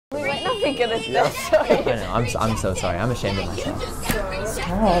be good at this. I know, I'm so sorry. I'm ashamed of myself.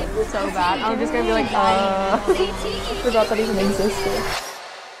 So bad. I'm just gonna be like, I forgot that even existed.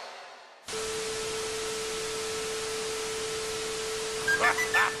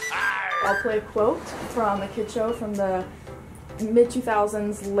 I'll play a quote from a kid show from the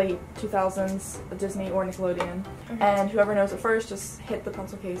mid-2000s, late 2000s, Disney or Nickelodeon. And whoever knows it first, just hit the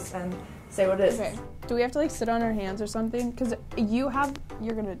pencil case and say what it is. Okay. Do we have to like sit on our hands or something? Because you're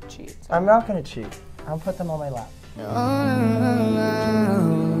gonna cheat. So. I'm not gonna cheat. I'll put them on my lap. Oh,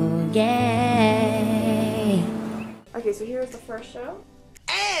 yeah. Okay, so here's the first show.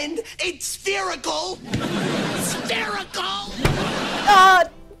 And it's spherical! Spherical!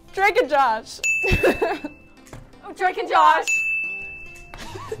 Drake and Josh. Oh, Drake and Josh!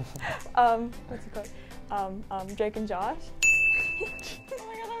 What's it called? Drake and Josh? Oh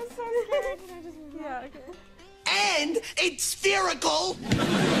my god, I was so scared. Yeah, okay. And it's spherical!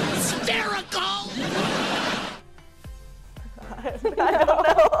 Spherical! I don't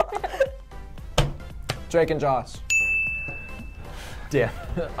know. Drake and Josh. Damn.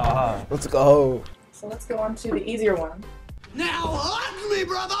 Let's go. So let's go on to the easier one. Now hug me,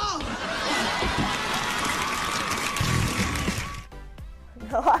 brother!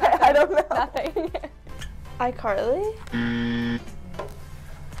 No, I don't know. Nothing. iCarly?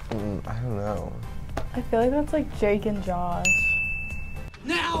 I don't know. I feel like that's like Jake and Josh.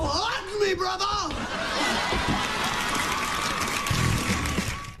 Now hug me, brother!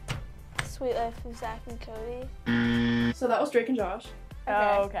 Sweet Life of Zach and Cody. So that was Drake and Josh.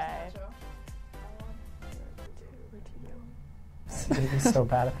 Okay. He's so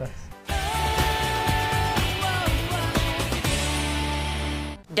bad at this.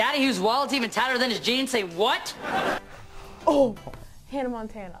 Daddy, whose wallet's even tighter than his jeans, say what? Oh, Hannah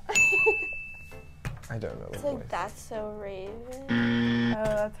Montana. I don't know. It's like That's So Raven. Oh,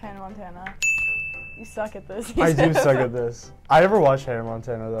 that's Hannah Montana. You suck at this. I do suck at this. I never watched Hannah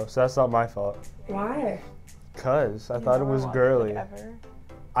Montana though, so that's not my fault. Why? Cause I thought it was girly. Like, ever?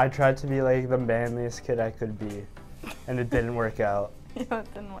 I tried to be like the manliest kid I could be, and it didn't work out. Yeah,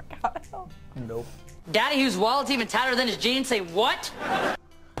 it didn't work out at all. Nope. Daddy, whose wallet's even tighter than his jeans, say what?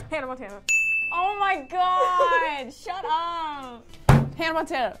 Hannah Montana. Oh my god! Shut up! Hannah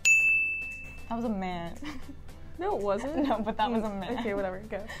Montana. That was a man. No, it wasn't. No, but that was a man. Okay, whatever,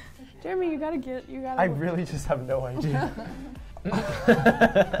 go. Jeremy, you gotta. I really just have no idea. Oh my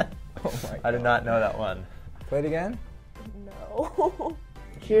God. I did not know that one. Play it again? No.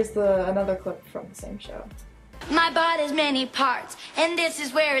 Here's another clip from the same show. My body's many parts, and this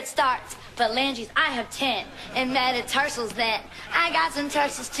is where it starts. Phalanges, I have 10, and metatarsals then. I got some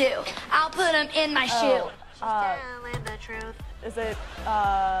tarsals too. I'll put them in my shoe. Telling the truth. Is it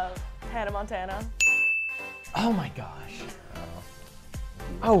Hannah Montana? Oh my gosh.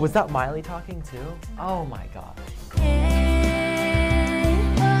 Oh, was that Miley talking too? Oh my gosh.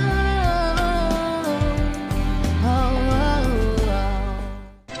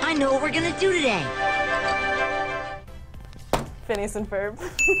 I know what we're gonna do today. Phineas and Ferb.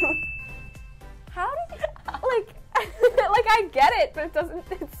 How did you, like I get it, but it doesn't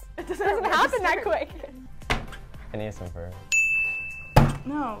happen that quick. Phineas and Ferb.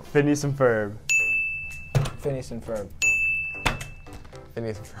 No. Phineas and Ferb. Phineas and Ferb.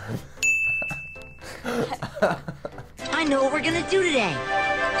 Phineas and Ferb. I know what we're gonna do today.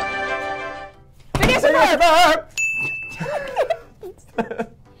 Phineas and Ferb!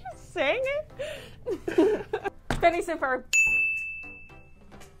 Saying it? Phineas and Ferb.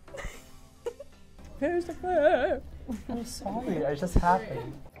 Phineas and Ferb. I'm sorry, it just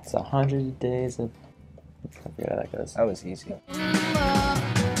happened. It's 100 days of... I forget how that goes. That was easy.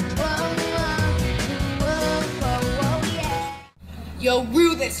 You'll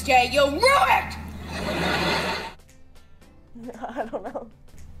rue this day, you'll rue it! I don't know.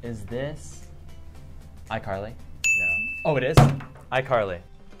 Is this iCarly? No. Oh, it is? iCarly.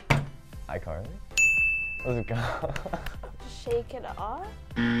 iCarly? Let's go. Shake it off.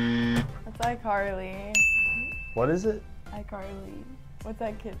 That's iCarly. What is it? iCarly. What's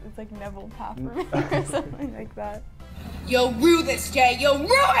that kid? It's like Neville Pafferman or something like that. You'll rue this day, you'll rue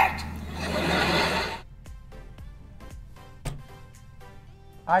it!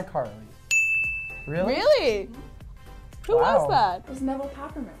 iCarly. Really? Really? Who Wow. was that? It was Neville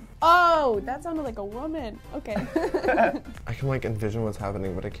Pafferman. Oh, that sounded like a woman. Okay. I can like envision what's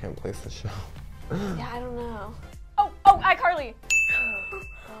happening, but I can't place the show. Yeah, I don't know. Oh, iCarly.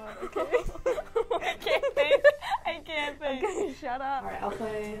 I can't think. I can't think. Okay, shut up. All right, I'll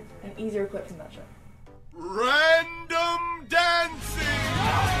play an easier clip from that show. Random dancing!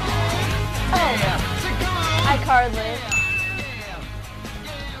 iCarly.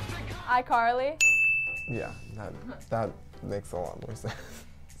 iCarly. Yeah, that makes a lot more sense.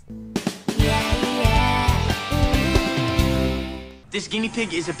 This guinea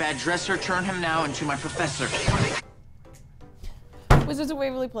pig is a bad dresser. Turn him now into my professor. Wizards of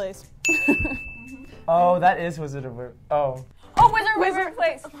Waverly Place. Oh, that is Wizard of Waverly. Oh. Oh, Wizard of Waverly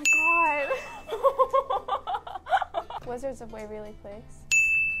Place. Oh my god. Wizards of Waverly Place.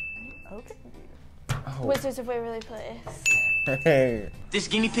 Okay. Oh. Wizards of Waverly Place. Hey. This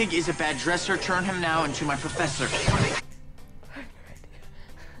guinea pig is a bad dresser. Turn him now into my professor.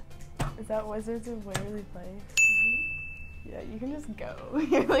 Is that Wizards of Waverly Place? Yeah, you can just go.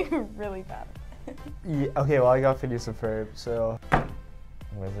 You're like really bad at it. Yeah, okay, well, I got Phineas and Ferb, so.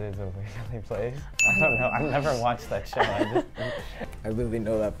 Wizards of Waverly Place? I don't know. I've never watched that show. I literally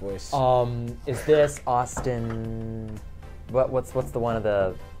know that voice. Is this Austin? What's the one of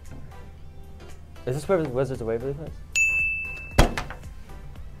the? Is this Wizards of Waverly Place?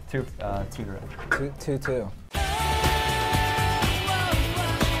 Two direct. Two.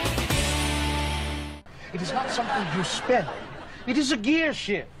 It is not something you spell. It is a gear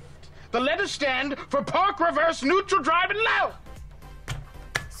shift. The letters stand for park, reverse, neutral, drive, and low.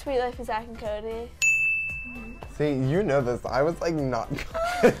 Sweet Life of Zack and Cody. See, you know this. I was like not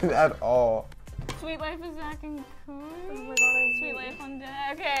good at all. Sweet Life of Zack and Cody. Oh my god, Sweet Life on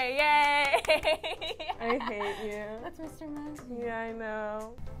Deck. Okay, yay! I hate you. That's Mr. Mess. Yeah, I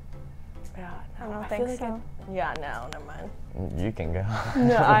know. Yeah, no, I don't feel think like so. Yeah, no, never mind. You can go.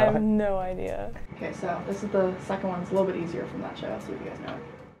 No, I have no idea. Okay, so this is the second one. It's a little bit easier from that show. I'll see if you guys know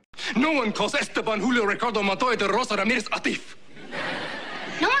it. No one calls Esteban Julio Ricardo Montoya de Rosa Ramirez Atif.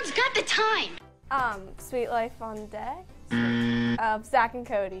 No one's got the time. Sweet Life on Deck. Of Zack and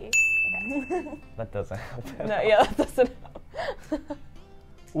Cody. Okay. That doesn't help. No, yeah, that doesn't help.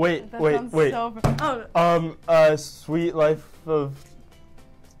 Wait. So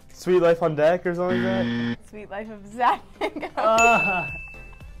Sweet Life on Deck or something like that? Sweet Life of Zack and Cody.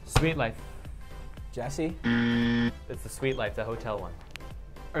 Sweet Life. Jesse? It's the Sweet Life, the hotel one.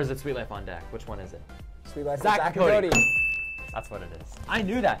 Or is it Sweet Life on Deck? Which one is it? Sweet Life Zack of and Zack and Cody. That's what it is. I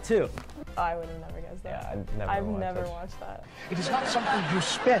knew that too. I would have never guessed that. Yeah, I've never watched that. It is not something you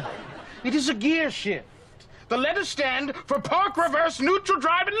spell. It is a gear shift. The letters stand for park, reverse, neutral,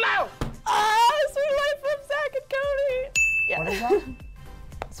 drive, and low. Sweet Life of Zack and Cody. Yeah. What is that?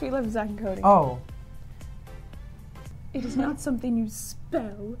 Sweet Life of Zack and Cody. Oh. It is not something you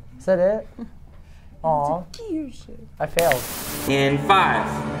spell. Is that it? Aw. It's a gear shift. I failed. In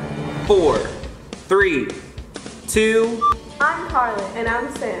 5, 4, 3, 2. I'm Carlin. And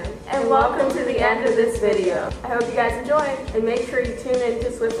I'm Sam. And welcome to the end of this video. I hope you guys enjoyed, and make sure you tune in to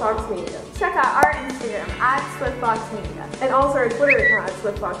SwiftFox Media. Check out our Instagram at SwiftFox Media, and also our Twitter account at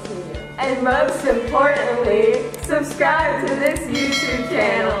SwiftFox Media. And most importantly, subscribe to this YouTube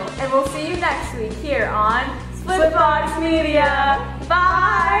channel. And we'll see you next week here on SwiftFox Media.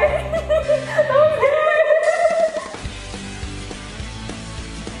 Bye!